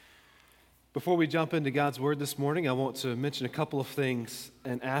Before we jump into God's Word this morning, I want to mention a couple of things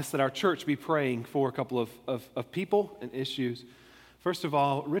and ask that our church be praying for a couple of people and issues. First of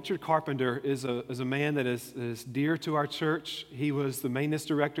all, Richard Carpenter is a man that is dear to our church. He was the maintenance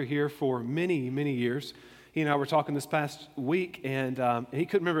director here for many, many years. He and I were talking this past week, and he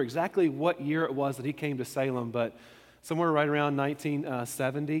couldn't remember exactly what year it was that he came to Salem, but somewhere right around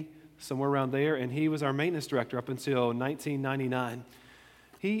 1970, somewhere around there, and he was our maintenance director up until 1999.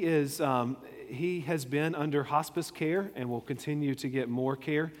 He has been under hospice care and will continue to get more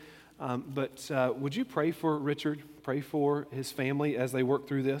care. But would you pray for Richard? Pray for his family as they work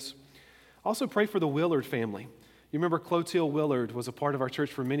through this. Also pray for the Willard family. You remember Clotilde Willard was a part of our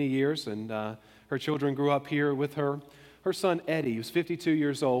church for many years, and her children grew up here with her. Her son Eddie, who's 52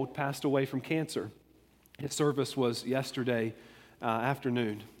 years old, passed away from cancer. His service was yesterday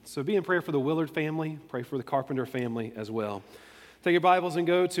afternoon. So be in prayer for the Willard family. Pray for the Carpenter family as well. Take your Bibles and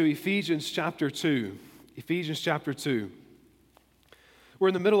go to Ephesians chapter 2. Ephesians chapter 2. We're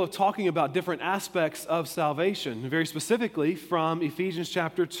in the middle of talking about different aspects of salvation, very specifically from Ephesians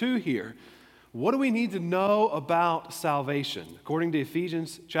chapter 2 here. What do we need to know about salvation, according to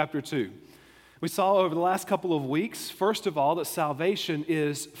Ephesians chapter 2? We saw over the last couple of weeks, first of all, that salvation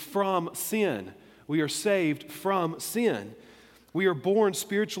is from sin. We are saved from sin. We are born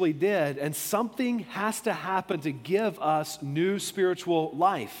spiritually dead, and something has to happen to give us new spiritual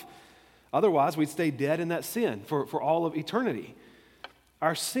life. Otherwise, we'd stay dead in that sin for all of eternity.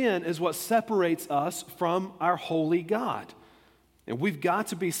 Our sin is what separates us from our holy God. And we've got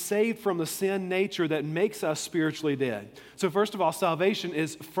to be saved from the sin nature that makes us spiritually dead. So first of all, salvation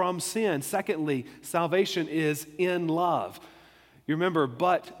is from sin. Secondly, salvation is in love. You remember,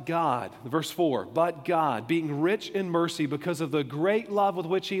 but God, verse 4, but God, being rich in mercy because of the great love with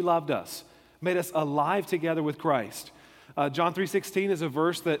which He loved us, made us alive together with Christ. John 3:16 is a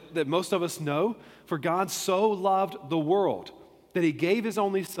verse that most of us know. For God so loved the world that He gave His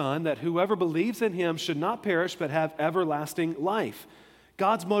only Son, that whoever believes in Him should not perish but have everlasting life.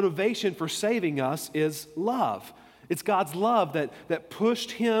 God's motivation for saving us is love. It's God's love that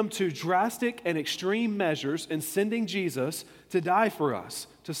pushed Him to drastic and extreme measures in sending Jesus to die for us,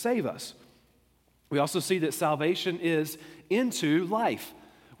 to save us. We also see that salvation is into life.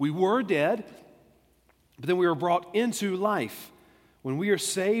 We were dead, but then we were brought into life. When we are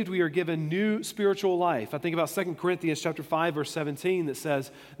saved, we are given new spiritual life. I think about 2 Corinthians chapter 5, verse 17 that says,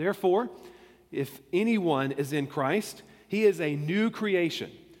 therefore, if anyone is in Christ, he is a new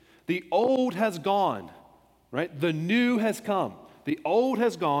creation. The old has gone. Right? The new has come. The old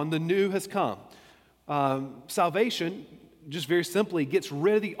has gone, the new has come. Salvation, just very simply, gets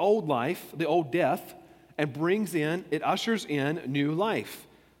rid of the old life, the old death, and it ushers in new life.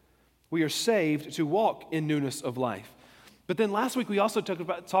 We are saved to walk in newness of life. But then last week we also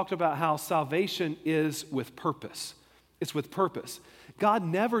talked about how salvation is with purpose. It's with purpose. God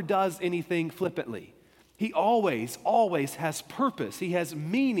never does anything flippantly. He always has purpose. He has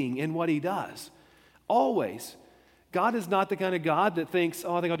meaning in what He does. Always. God is not the kind of God that thinks,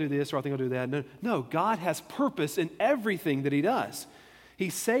 I think I'll do this or I think I'll do that. No, God has purpose in everything that He does. He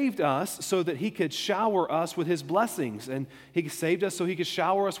saved us so that He could shower us with His blessings, and He saved us so He could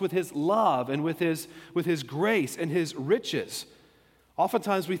shower us with His love and with His grace and His riches.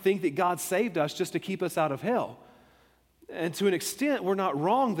 Oftentimes we think that God saved us just to keep us out of hell. And to an extent, we're not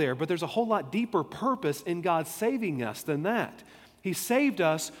wrong there, but there's a whole lot deeper purpose in God saving us than that. He saved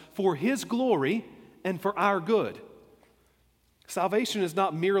us for His glory and for our good. Salvation is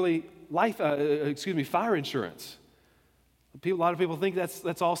not merely fire insurance. A lot of people think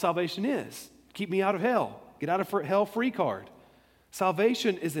that's all salvation is. Keep me out of hell. Get out of hell free card.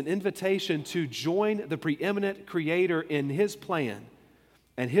 Salvation is an invitation to join the preeminent Creator in His plan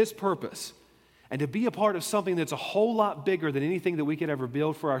and His purpose, and to be a part of something that's a whole lot bigger than anything that we could ever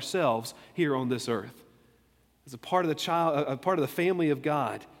build for ourselves here on this earth. As a part of the family of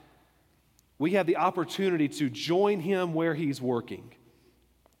God, we have the opportunity to join Him where He's working.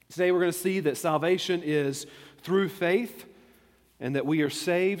 Today we're going to see that salvation is through faith and that we are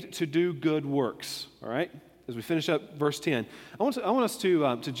saved to do good works. All right? As we finish up verse 10. I want us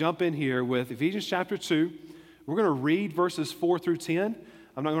to jump in here with Ephesians chapter 2. We're going to read verses 4 through 10.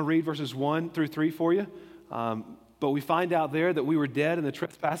 I'm not going to read verses 1 through 3 for you. But we find out there that we were dead in the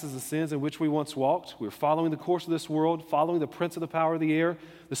trespasses and sins in which we once walked. We were following the course of this world, following the prince of the power of the air,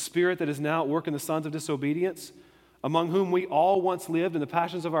 the spirit that is now at work in the sons of disobedience, among whom we all once lived in the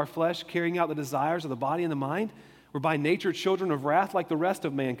passions of our flesh, carrying out the desires of the body and the mind. We're by nature children of wrath like the rest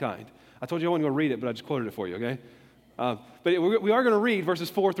of mankind. I told you I wasn't going to read it, but I just quoted it for you, okay? But we are going to read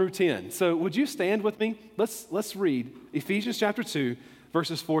verses 4 through 10. So would you stand with me? Let's read Ephesians chapter 2,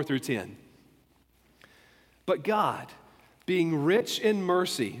 verses 4 through 10. But God, being rich in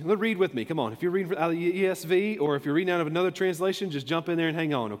mercy. Read with me, come on. If you're reading out of the ESV or if you're reading out of another translation, just jump in there and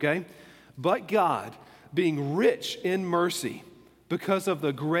hang on, okay? But God, being rich in mercy, because of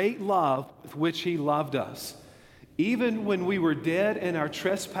the great love with which he loved us, even when we were dead in our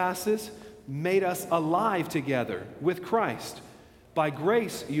trespasses, made us alive together with Christ. By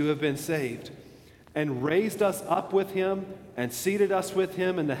grace you have been saved, and raised us up with him, and seated us with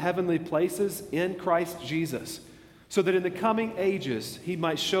him in the heavenly places in Christ Jesus, so that in the coming ages he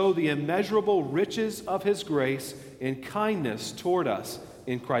might show the immeasurable riches of his grace in kindness toward us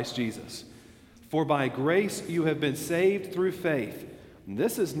in Christ Jesus. For by grace you have been saved through faith.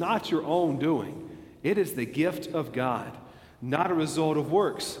 This is not your own doing. It is the gift of God, not a result of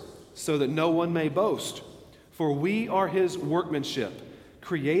works, so that no one may boast. For we are his workmanship,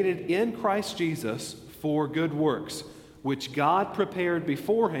 created in Christ Jesus for good works, which God prepared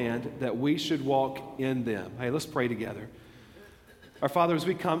beforehand that we should walk in them. Hey, let's pray together. Our Father, as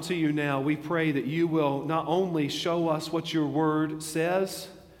we come to you now, we pray that you will not only show us what your word says,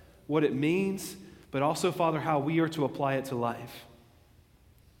 what it means, but also, Father, how we are to apply it to life.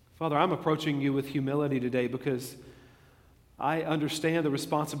 Father, I'm approaching you with humility today because I understand the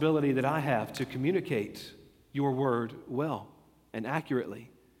responsibility that I have to communicate your word well and accurately.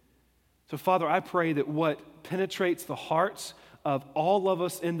 So, Father, I pray that what penetrates the hearts of all of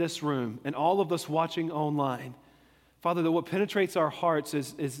us in this room and all of us watching online, Father, that what penetrates our hearts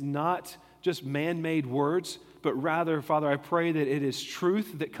is not just man-made words, but rather, Father, I pray that it is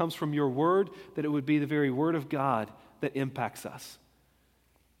truth that comes from your word, that it would be the very word of God that impacts us.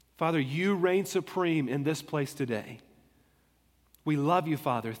 Father, you reign supreme in this place today. We love you,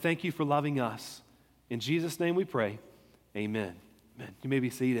 Father. Thank you for loving us. In Jesus' name we pray. Amen. Amen. You may be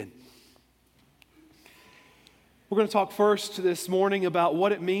seated. We're going to talk first this morning about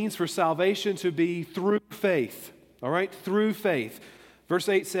what it means for salvation to be through faith. All right? Through faith. Verse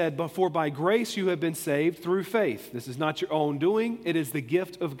 8 said, "But for by grace you have been saved through faith. This is not your own doing. It is the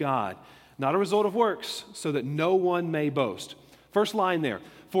gift of God, not a result of works, so that no one may boast." First line there.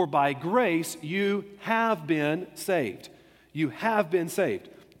 For by grace you have been saved. You have been saved.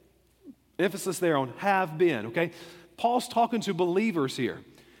 Emphasis there on have been, okay? Paul's talking to believers here.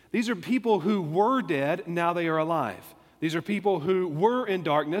 These are people who were dead, now they are alive. These are people who were in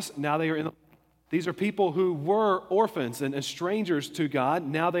darkness, now they are in the light. These are people who were orphans and strangers to God,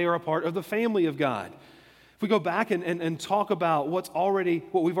 now they are a part of the family of God. If we go back and talk about what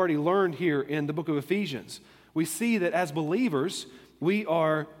we've already learned here in the book of Ephesians, we see that as believers, we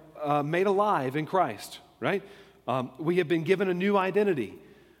are made alive in Christ, right? We have been given a new identity.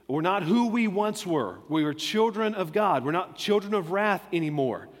 We're not who we once were. We were children of God. We're not children of wrath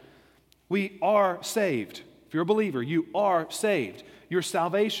anymore. We are saved. If you're a believer, you are saved. Your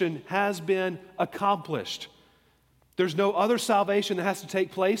salvation has been accomplished. There's no other salvation that has to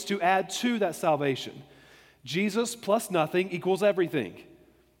take place to add to that salvation. Jesus plus nothing equals everything.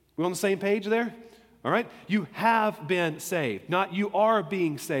 We on the same page there? All right? You have been saved. Not you are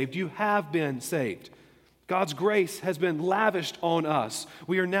being saved. You have been saved. God's grace has been lavished on us.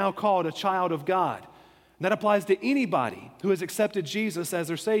 We are now called a child of God. And that applies to anybody who has accepted Jesus as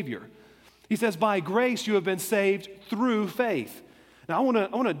their Savior. He says, by grace you have been saved through faith. Now, I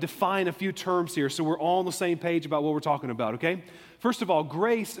want to define a few terms here so we're all on the same page about what we're talking about, okay? First of all,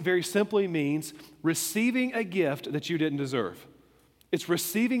 grace very simply means receiving a gift that you didn't deserve. It's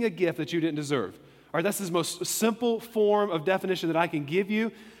receiving a gift that you didn't deserve. All right, that's the most simple form of definition that I can give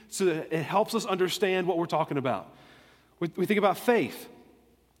you so that it helps us understand what we're talking about. We think about faith.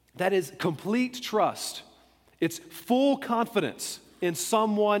 That is complete trust. It's full confidence in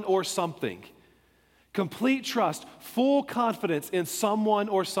someone or something. Complete trust, full confidence in someone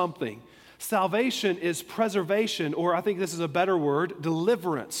or something. Salvation is preservation, or I think this is a better word,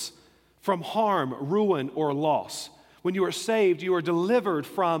 deliverance from harm, ruin, or loss. When you are saved, you are delivered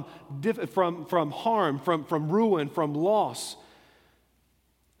from harm, from ruin, from loss.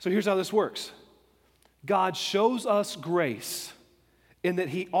 So here's how this works. God shows us grace in that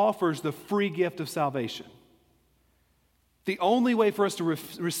he offers the free gift of salvation. The only way for us to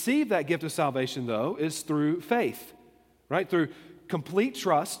receive that gift of salvation, though, is through faith, right? Through complete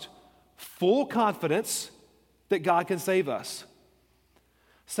trust, full confidence that God can save us.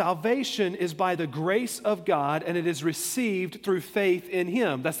 Salvation is by the grace of God, and it is received through faith in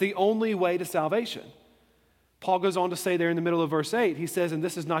him. That's the only way to salvation. Paul goes on to say there in the middle of verse 8, he says, and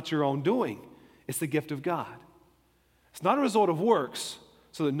this is not your own doing. It's the gift of God. It's not a result of works,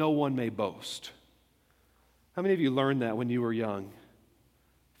 so that no one may boast. How many of you learned that when you were young?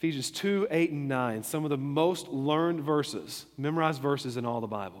 Ephesians 2, 8, and 9, some of the most learned verses, memorized verses in all the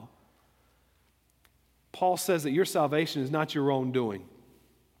Bible. Paul says that your salvation is not your own doing.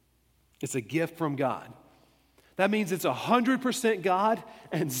 It's a gift from God. That means it's 100% God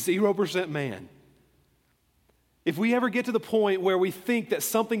and 0% man. If we ever get to the point where we think that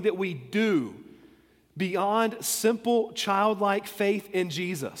something that we do beyond simple childlike faith in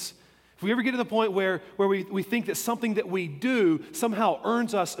Jesus, if we ever get to the point where we think that something that we do somehow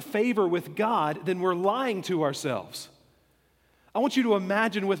earns us favor with God, then we're lying to ourselves. I want you to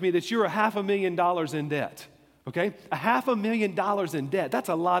imagine with me that you're $500,000 in debt, okay? $500,000 in debt, that's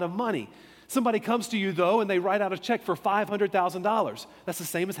a lot of money. Somebody comes to you, though, and they write out a check for $500,000. That's the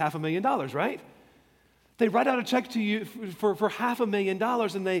same as $500,000, right? They write out a check to you for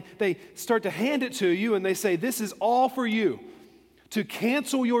 $500,000, and they start to hand it to you, and they say, this is all for you to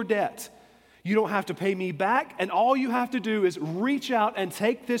cancel your debt. You don't have to pay me back, and all you have to do is reach out and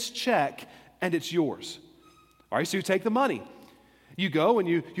take this check, and it's yours. All right, so you take the money. You go and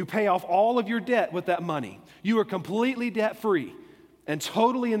you pay off all of your debt with that money. You are completely debt-free and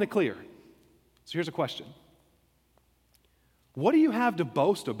totally in the clear. So here's a question. What do you have to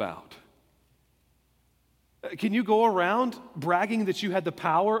boast about? Can you go around bragging that you had the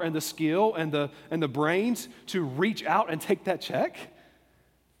power and the skill and the brains to reach out and take that check?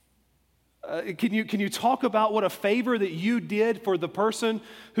 Can you talk about what a favor that you did for the person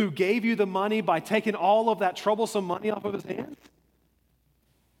who gave you the money by taking all of that troublesome money off of his hands?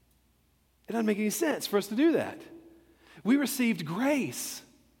 It doesn't make any sense for us to do that. We received grace,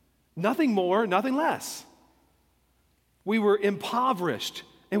 nothing more, nothing less. We were impoverished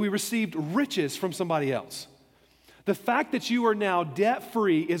and we received riches from somebody else. The fact that you are now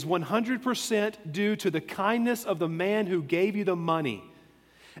debt-free is 100% due to the kindness of the man who gave you the money,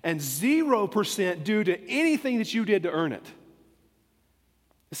 and 0% due to anything that you did to earn it.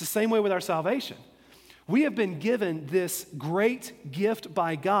 It's the same way with our salvation. We have been given this great gift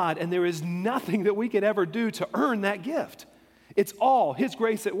by God, and there is nothing that we could ever do to earn that gift. It's all His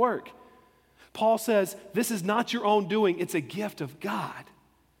grace at work. Paul says, this is not your own doing, it's a gift of God.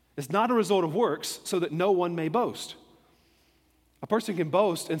 It's not a result of works, so that no one may boast. A person can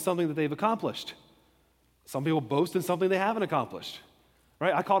boast in something that they've accomplished. Some people boast in something they haven't accomplished.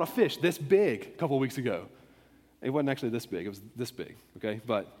 Right? I caught a fish this big a couple of weeks ago. It wasn't actually this big, it was this big, okay?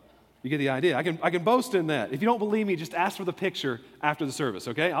 But you get the idea. I can boast in that. If you don't believe me, just ask for the picture after the service,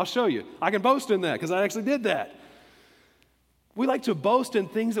 okay? I'll show you. I can boast in that because I actually did that. We like to boast in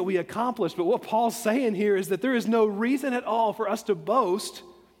things that we accomplished, but what Paul's saying here is that there is no reason at all for us to boast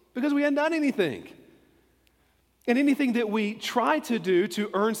because we hadn't done anything. And anything that we try to do to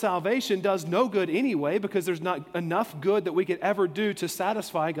earn salvation does no good anyway because there's not enough good that we could ever do to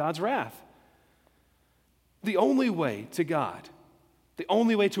satisfy God's wrath. The only way to God, the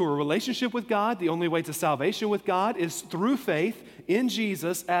only way to a relationship with God, the only way to salvation with God is through faith in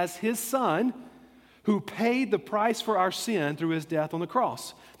Jesus as His Son who paid the price for our sin through His death on the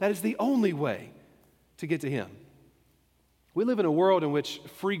cross. That is the only way to get to Him. We live in a world in which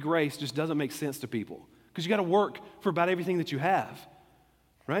free grace just doesn't make sense to people because you got to work for about everything that you have,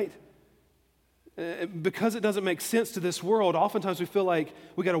 right? Because it doesn't make sense to this world, oftentimes we feel like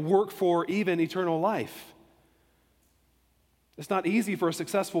we got to work for even eternal life. It's not easy for a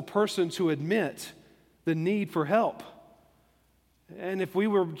successful person to admit the need for help. And if we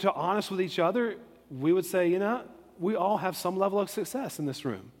were to honest with each other, we would say, we all have some level of success in this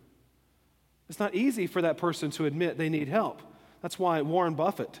room. It's not easy for that person to admit they need help. That's why Warren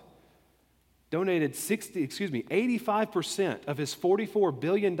Buffett donated 85% of his $44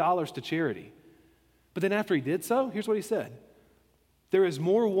 billion to charity. But then after he did so, here's what he said. There is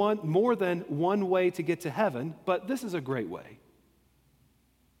more than one way to get to heaven, but this is a great way.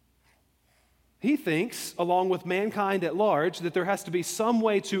 He thinks, along with mankind at large, that there has to be some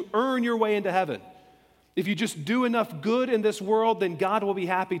way to earn your way into heaven. If you just do enough good in this world, then God will be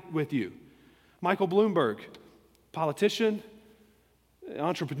happy with you. Michael Bloomberg, politician,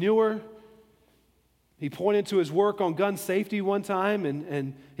 entrepreneur, he pointed to his work on gun safety one time,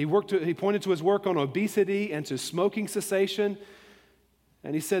 and he pointed to his work on obesity and to smoking cessation,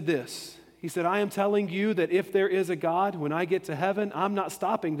 and he said this. He said, I am telling you that if there is a God, when I get to heaven, I'm not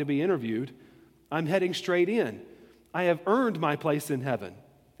stopping to be interviewed. I'm heading straight in. I have earned my place in heaven.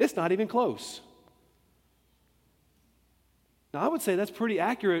 It's not even close. Now, I would say that's pretty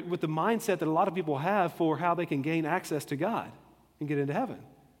accurate with the mindset that a lot of people have for how they can gain access to God and get into heaven.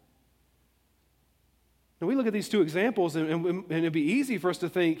 And we look at these two examples, and it'd be easy for us to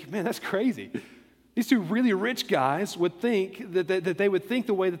think, man, that's crazy. These two really rich guys would think that they would think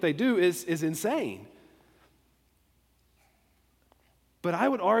the way that they do is insane. But I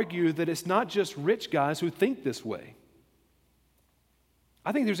would argue that it's not just rich guys who think this way.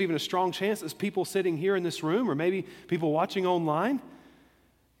 I think there's even a strong chance that people sitting here in this room or maybe people watching online,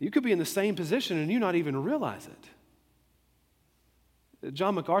 you could be in the same position and you not even realize it.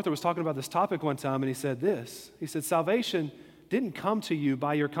 John MacArthur was talking about this topic one time and he said this. He said, salvation didn't come to you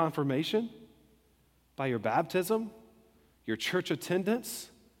by your confirmation, by your baptism, your church attendance,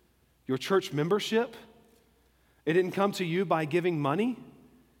 your church membership. It didn't come to you by giving money.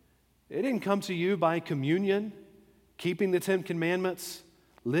 It didn't come to you by communion, keeping the 10 Commandments,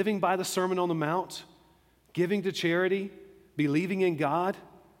 living by the Sermon on the Mount, giving to charity, believing in God,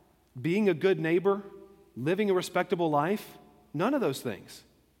 being a good neighbor, living a respectable life. None of those things.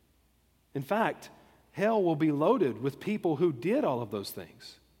 In fact, hell will be loaded with people who did all of those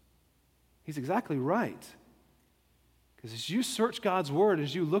things. He's exactly right. Because as you search God's Word,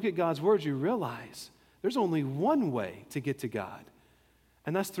 as you look at God's Word, you realize there's only one way to get to God,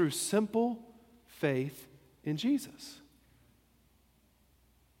 and that's through simple faith in Jesus.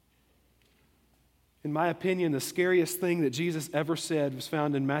 In my opinion, the scariest thing that Jesus ever said was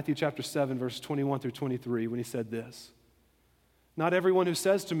found in Matthew chapter 7, verses 21 through 23, when he said this. Not everyone who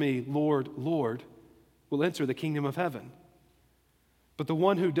says to me, Lord, Lord, will enter the kingdom of heaven, but the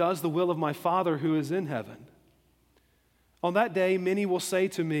one who does the will of my Father who is in heaven. On that day, many will say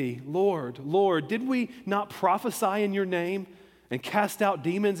to me, Lord, Lord, did we not prophesy in your name and cast out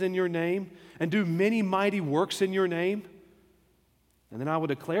demons in your name and do many mighty works in your name? And then I will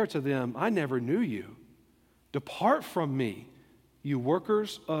declare to them, I never knew you. Depart from me, you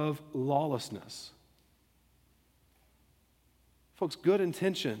workers of lawlessness. Folks, good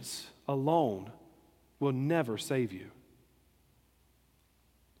intentions alone will never save you.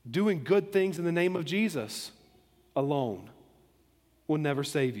 Doing good things in the name of Jesus alone will never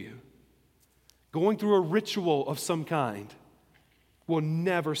save you. Going through a ritual of some kind will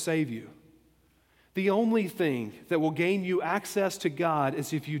never save you. The only thing that will gain you access to God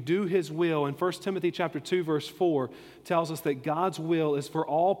is if you do His will. And 1 Timothy chapter 2, verse 4 tells us that God's will is for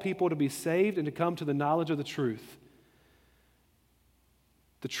all people to be saved and to come to the knowledge of the truth.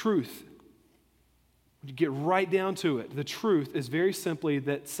 The truth, when you get right down to it, the truth is very simply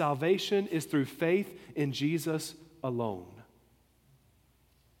that salvation is through faith in Jesus alone.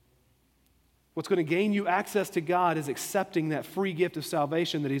 What's going to gain you access to God is accepting that free gift of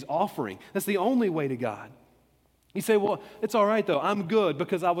salvation that He's offering. That's the only way to God. You say, well, it's all right though. I'm good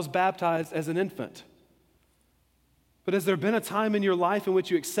because I was baptized as an infant. But has there been a time in your life in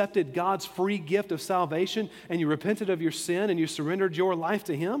which you accepted God's free gift of salvation and you repented of your sin and you surrendered your life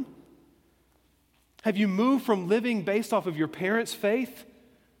to Him? Have you moved from living based off of your parents' faith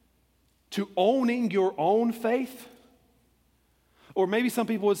to owning your own faith? Or maybe some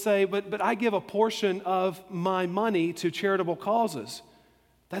people would say, but I give a portion of my money to charitable causes.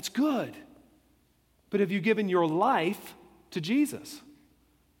 That's good. But have you given your life to Jesus?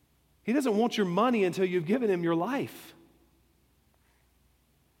 He doesn't want your money until you've given Him your life.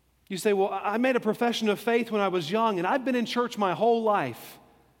 You say, well, I made a profession of faith when I was young and I've been in church my whole life.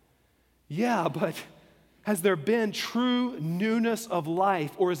 Yeah, but has there been true newness of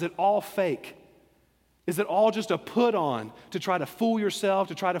life, or is it all fake? Is it all just a put on to try to fool yourself,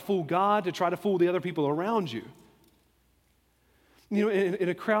 to try to fool God, to try to fool the other people around you? You know, in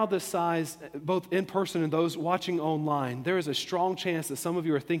a crowd this size, both in person and those watching online, there is a strong chance that some of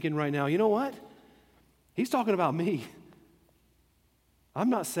you are thinking right now, you know what? He's talking about me. I'm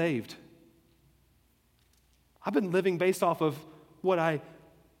not saved. I've been living based off of what I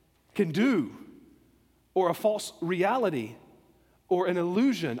can do, or a false reality, or an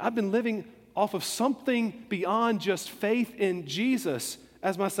illusion. I've been living off of something beyond just faith in Jesus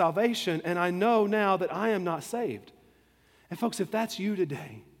as my salvation, and I know now that I am not saved. And folks, if that's you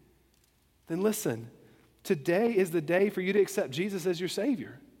today, then listen, today is the day for you to accept Jesus as your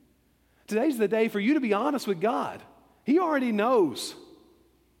Savior. Today's the day for you to be honest with God. He already knows.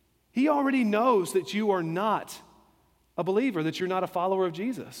 He already knows that you are not a believer, that you're not a follower of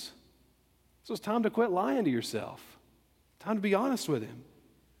Jesus. So it's time to quit lying to yourself. Time to be honest with Him.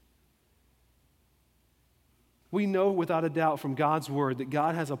 We know without a doubt from God's Word that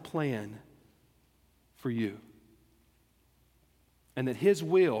God has a plan for you. And that His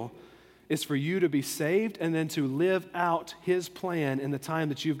will is for you to be saved and then to live out His plan in the time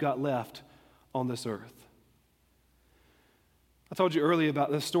that you've got left on this earth. I told you earlier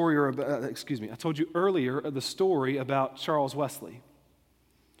about the story, I told you earlier the story about Charles Wesley.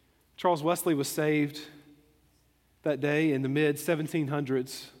 Charles Wesley was saved that day in the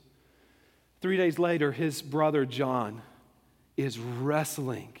mid-1700s. 3 days later, his brother John is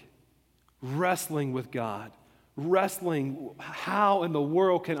wrestling with God, wrestling, how in the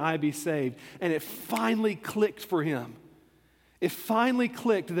world can I be saved? And it finally clicked for him. It finally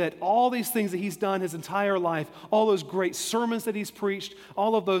clicked that all these things that he's done his entire life, all those great sermons that he's preached,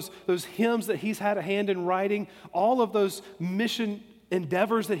 all of those hymns that he's had a hand in writing, all of those mission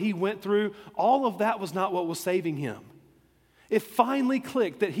endeavors that he went through, all of that was not what was saving him. It finally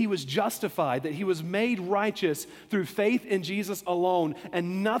clicked that he was justified, that he was made righteous through faith in Jesus alone,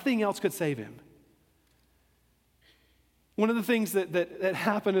 and nothing else could save him. One of the things that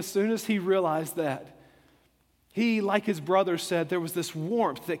happened as soon as he realized that, he, like his brother said, there was this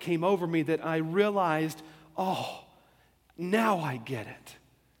warmth that came over me that I realized, oh, now I get it.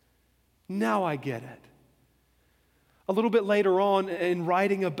 Now I get it. A little bit later on, in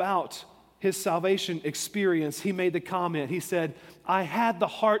writing about his salvation experience, he made the comment, he said, I had the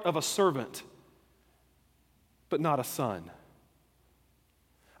heart of a servant, but not a son.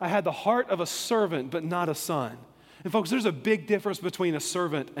 I had the heart of a servant, but not a son. And folks, there's a big difference between a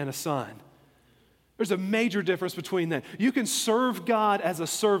servant and a son. There's a major difference between that. You can serve God as a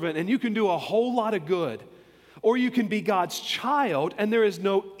servant and you can do a whole lot of good. Or you can be God's child and there is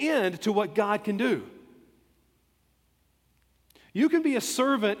no end to what God can do. You can be a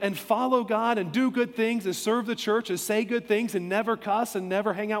servant and follow God and do good things and serve the church and say good things and never cuss and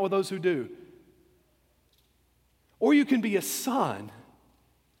never hang out with those who do. Or you can be a son,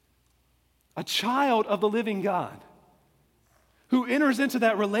 a child of the living God, who enters into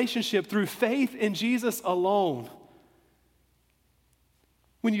that relationship through faith in Jesus alone.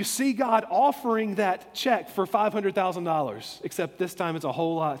 When you see God offering that check for $500,000, except this time it's a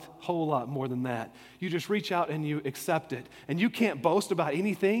whole lot more than that, you just reach out and you accept it. And you can't boast about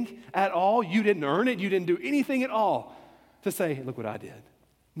anything at all. You didn't earn it. You didn't do anything at all to say, hey, look what I did.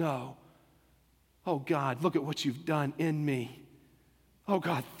 No. Oh, God, look at what you've done in me. Oh,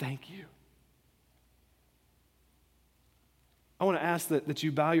 God, thank you. I want to ask that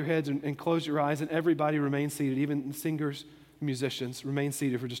you bow your heads and close your eyes and everybody remain seated, even singers, musicians, remain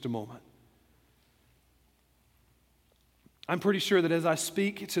seated for just a moment. I'm pretty sure that as I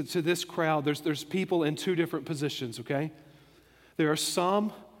speak to this crowd, there's people in two different positions, okay? There are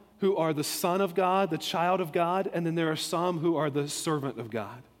some who are the son of God, the child of God, and then there are some who are the servant of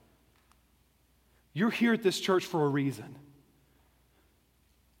God. You're here at this church for a reason.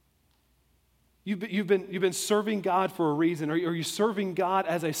 You've been serving God for a reason. Are you serving God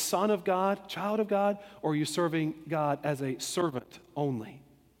as a son of God, child of God, or are you serving God as a servant only?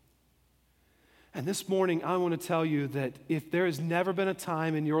 And this morning, I want to tell you that if there has never been a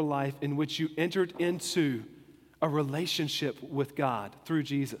time in your life in which you entered into a relationship with God through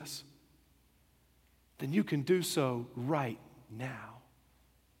Jesus, then you can do so right now.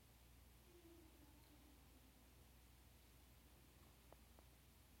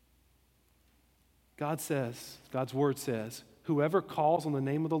 God's word says, whoever calls on the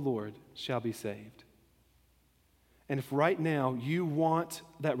name of the Lord shall be saved. And if right now you want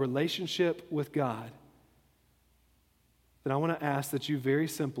that relationship with God, then I want to ask that you very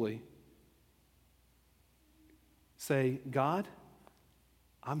simply say, God,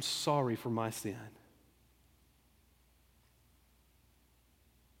 I'm sorry for my sin.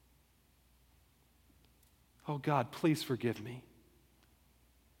 Oh God, please forgive me.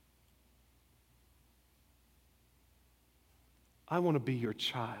 I want to be your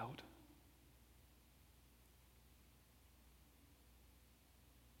child.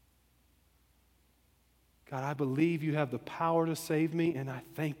 God, I believe you have the power to save me, and I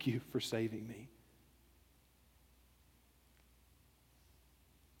thank you for saving me.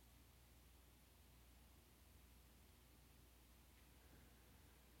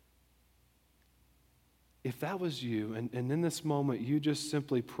 If that was you, and in this moment you just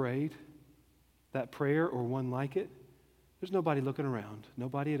simply prayed that prayer or one like it, there's nobody looking around,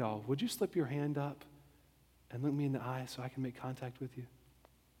 nobody at all. Would you slip your hand up and look me in the eye so I can make contact with you?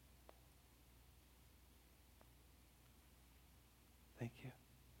 Thank you.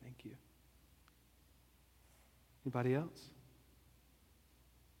 Thank you. Anybody else?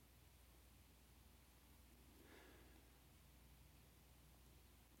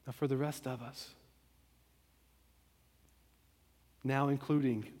 Now for the rest of us, now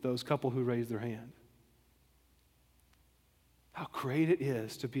including those couple who raised their hand, how great it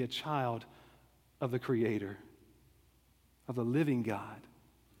is to be a child of the Creator, of the living God.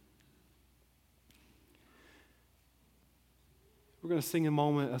 We're going to sing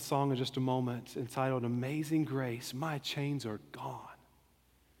a song in just a moment entitled Amazing Grace, My Chains Are Gone.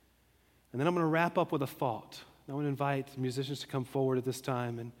 And then I'm going to wrap up with a thought. I want to invite musicians to come forward at this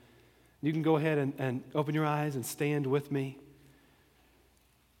time, and you can go ahead and open your eyes and stand with me.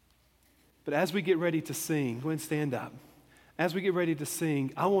 But as we get ready to sing, go ahead and stand up. as we get ready to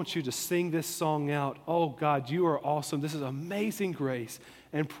sing, I want you to sing this song out. Oh, God, you are awesome. This is amazing grace.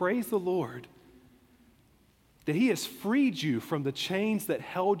 And praise the Lord that he has freed you from the chains that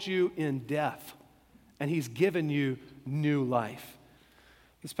held you in death, and he's given you new life.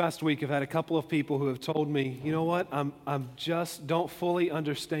 This past week, I've had a couple of people who have told me, you know what, I'm just don't fully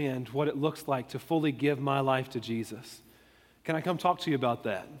understand what it looks like to fully give my life to Jesus. Can I come talk to you about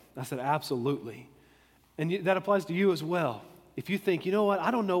that? I said, absolutely. And that applies to you as well. If you think, you know what, I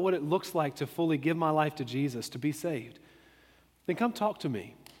don't know what it looks like to fully give my life to Jesus, to be saved, then come talk to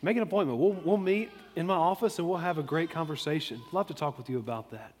me. Make an appointment. We'll meet in my office and we'll have a great conversation. Love to talk with you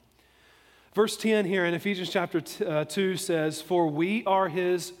about that. Verse 10 here in Ephesians chapter 2 says, "For we are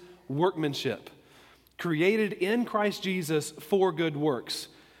his workmanship, created in Christ Jesus for good works,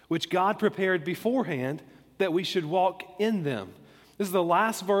 which God prepared beforehand that we should walk in them." This is the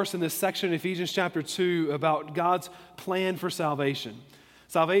last verse in this section in Ephesians chapter 2 about God's plan for salvation.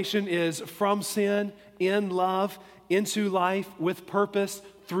 Salvation is from sin, in love, into life, with purpose,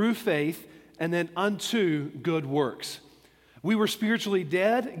 through faith, and then unto good works. We were spiritually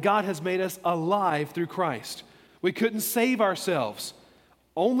dead. God has made us alive through Christ. We couldn't save ourselves.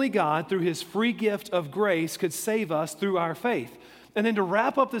 Only God, through his free gift of grace, could save us through our faith. And then to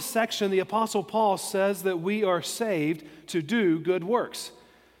wrap up this section, the Apostle Paul says that we are saved to do good works.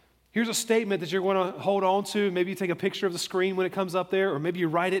 Here's a statement that you're going to hold on to. Maybe you take a picture of the screen when it comes up there, or maybe you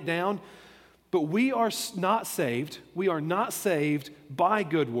write it down. But we are not saved. We are not saved by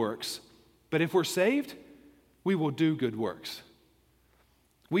good works. But if we're saved, we will do good works.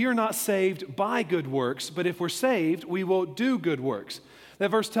 We are not saved by good works, but if we're saved, we will do good works. That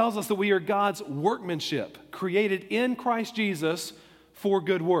verse tells us that we are God's workmanship, created in Christ Jesus for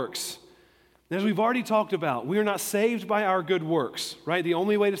good works. And as we've already talked about, we are not saved by our good works, right? The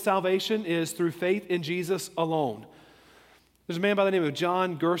only way to salvation is through faith in Jesus alone. There's a man by the name of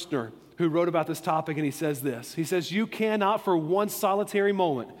John Gerstner who wrote about this topic, and he says this. He says, "You cannot for one solitary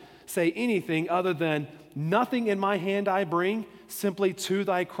moment say anything other than, 'Nothing in my hand I bring, simply to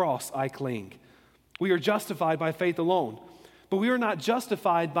thy cross I cling.' We are justified by faith alone, but we are not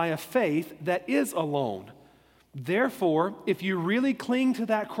justified by a faith that is alone. Therefore, if you really cling to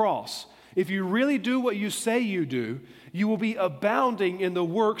that cross, if you really do what you say you do, you will be abounding in the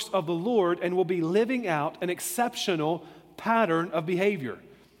works of the Lord and will be living out an exceptional pattern of behavior."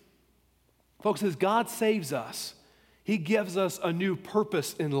 Folks, as God saves us, he gives us a new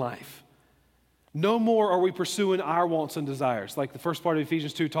purpose in life. No more are we pursuing our wants and desires, like the first part of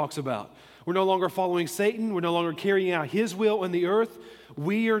Ephesians 2 talks about. We're no longer following Satan. We're no longer carrying out his will in the earth.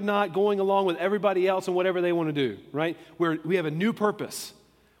 We are not going along with everybody else and whatever they want to do, right? We have a new purpose.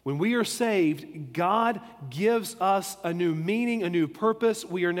 When we are saved, God gives us a new meaning, a new purpose.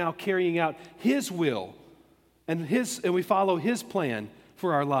 We are now carrying out his will, and we follow his plan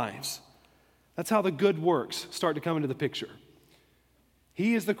for our lives. That's how the good works start to come into the picture.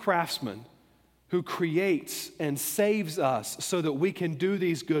 He is the craftsman who creates and saves us so that we can do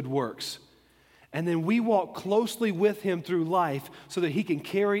these good works. And then we walk closely with him through life so that he can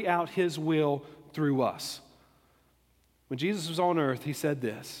carry out his will through us. When Jesus was on earth, he said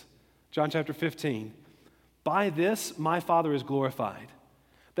this, John chapter 15, "By this my Father is glorified,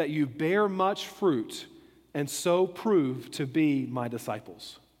 that you bear much fruit and so prove to be my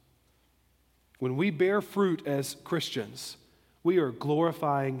disciples." When we bear fruit as Christians, we are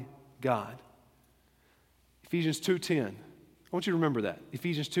glorifying God. Ephesians 2:10. I want you to remember that.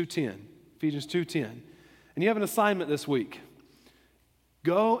 Ephesians 2:10. Ephesians 2:10. And you have an assignment this week.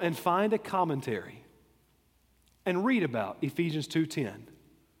 Go and find a commentary and read about Ephesians 2:10.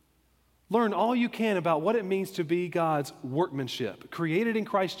 Learn all you can about what it means to be God's workmanship, created in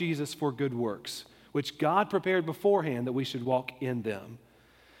Christ Jesus for good works, which God prepared beforehand that we should walk in them.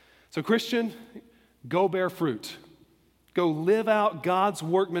 So Christian, go bear fruit. Go live out God's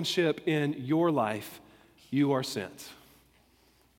workmanship in your life. You are sent.